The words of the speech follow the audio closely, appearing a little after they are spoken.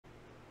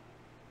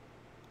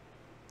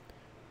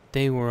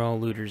They were all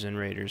looters and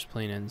raiders,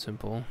 plain and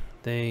simple.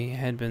 They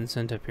had been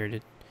sent up here to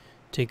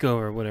take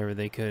over whatever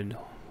they could,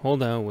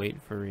 hold out, wait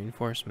for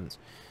reinforcements.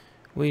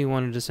 We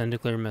wanted to send a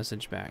clear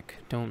message back.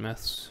 Don't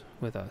mess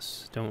with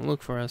us. Don't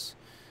look for us.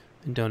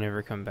 And don't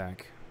ever come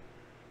back.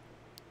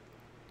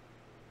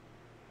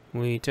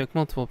 We took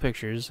multiple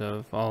pictures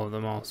of all of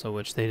them also,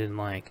 which they didn't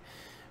like.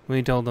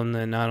 We told them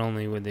that not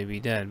only would they be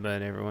dead,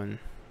 but everyone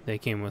they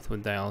came with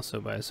would die also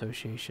by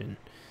association.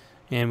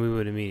 And we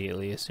would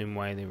immediately assume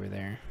why they were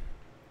there.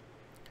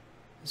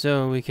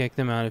 So we kicked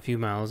them out a few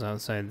miles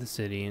outside the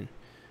city and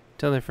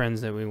tell their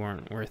friends that we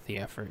weren't worth the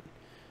effort.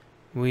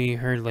 We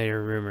heard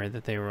later rumor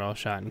that they were all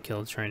shot and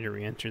killed trying to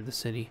re-enter the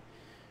city.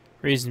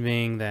 Reason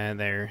being that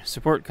their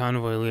support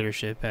convoy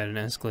leadership had an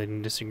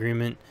escalating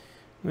disagreement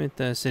with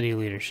the city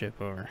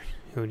leadership over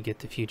who would get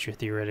the future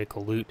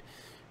theoretical loot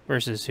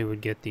versus who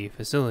would get the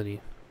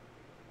facility.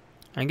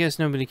 I guess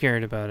nobody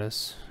cared about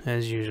us,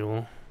 as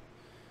usual,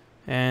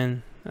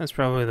 and that's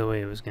probably the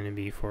way it was going to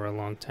be for a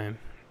long time.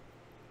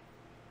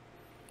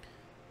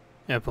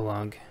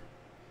 Epilogue.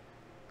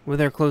 With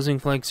our closing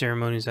flag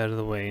ceremonies out of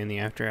the way and the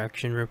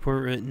after-action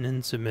report written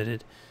and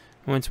submitted,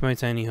 I went to my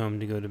tiny home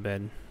to go to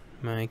bed.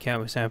 My cat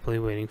was happily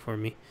waiting for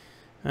me.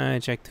 I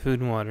checked the food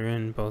and water,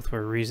 and both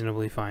were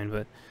reasonably fine,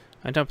 but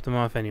I topped them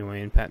off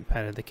anyway and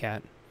patted the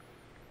cat.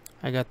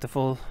 I got the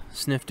full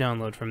sniff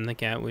download from the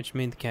cat, which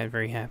made the cat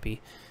very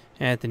happy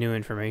at the new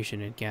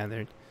information it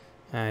gathered.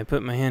 I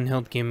put my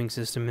handheld gaming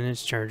system in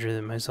its charger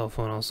that my cell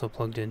phone also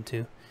plugged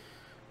into.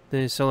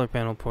 The solar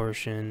panel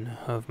portion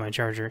of my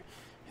charger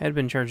had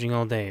been charging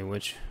all day,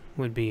 which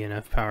would be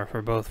enough power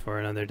for both for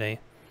another day.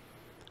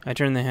 I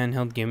turned the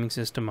handheld gaming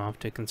system off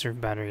to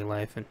conserve battery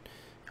life, and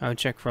I would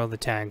check for all the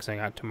tags I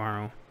got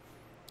tomorrow.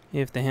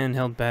 If the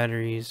handheld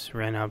batteries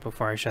ran out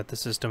before I shut the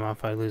system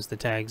off, I'd lose the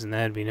tags, and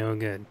that'd be no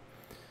good.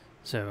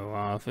 So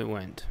off it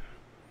went.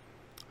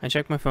 I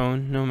checked my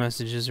phone, no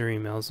messages or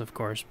emails, of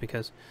course,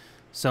 because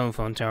cell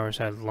phone towers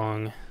had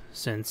long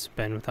since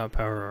been without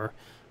power or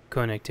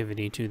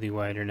connectivity to the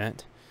wider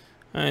net.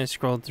 I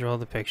scrolled through all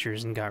the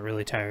pictures and got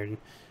really tired and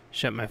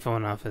shut my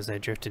phone off as I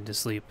drifted to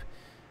sleep.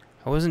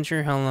 I wasn't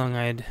sure how long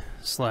I'd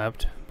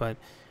slept, but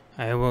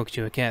I awoke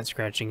to a cat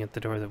scratching at the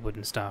door that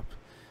wouldn't stop.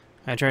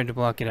 I tried to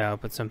block it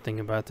out, but something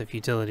about the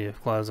futility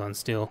of claws on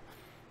steel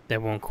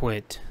that won't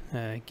quit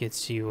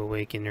gets you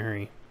awake in a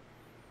hurry.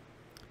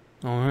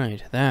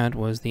 Alright, that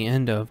was the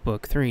end of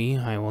Book 3.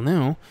 I will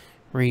now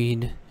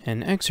read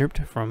an excerpt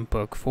from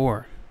Book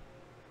 4.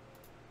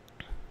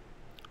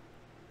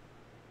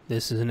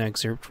 This is an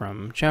excerpt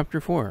from Chapter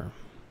 4,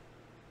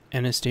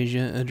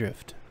 Anastasia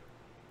Adrift.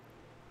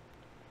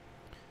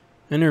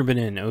 An urban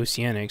and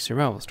oceanic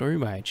survival story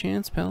by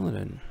Chance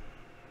Paladin.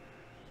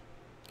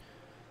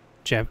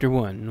 Chapter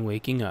 1,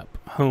 Waking Up.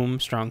 Home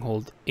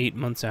stronghold 8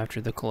 months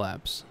after the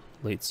collapse.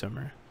 Late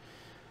summer.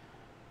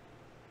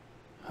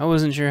 I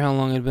wasn't sure how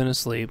long I'd been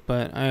asleep,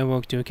 but I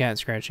awoke to a cat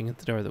scratching at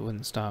the door that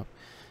wouldn't stop.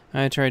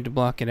 I tried to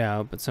block it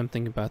out, but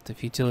something about the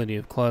futility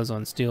of claws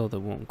on steel that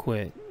won't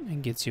quit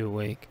and gets you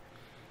awake.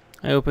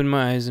 I opened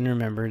my eyes and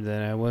remembered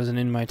that I wasn't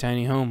in my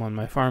tiny home on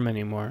my farm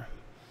anymore,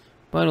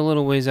 but a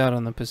little ways out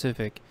on the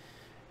Pacific,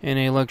 in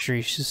a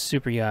luxury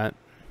super yacht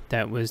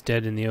that was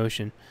dead in the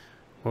ocean.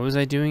 What was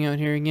I doing out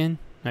here again?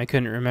 I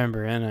couldn't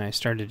remember, and I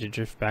started to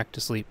drift back to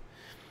sleep.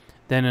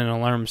 Then an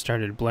alarm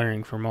started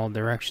blaring from all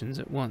directions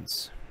at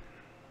once.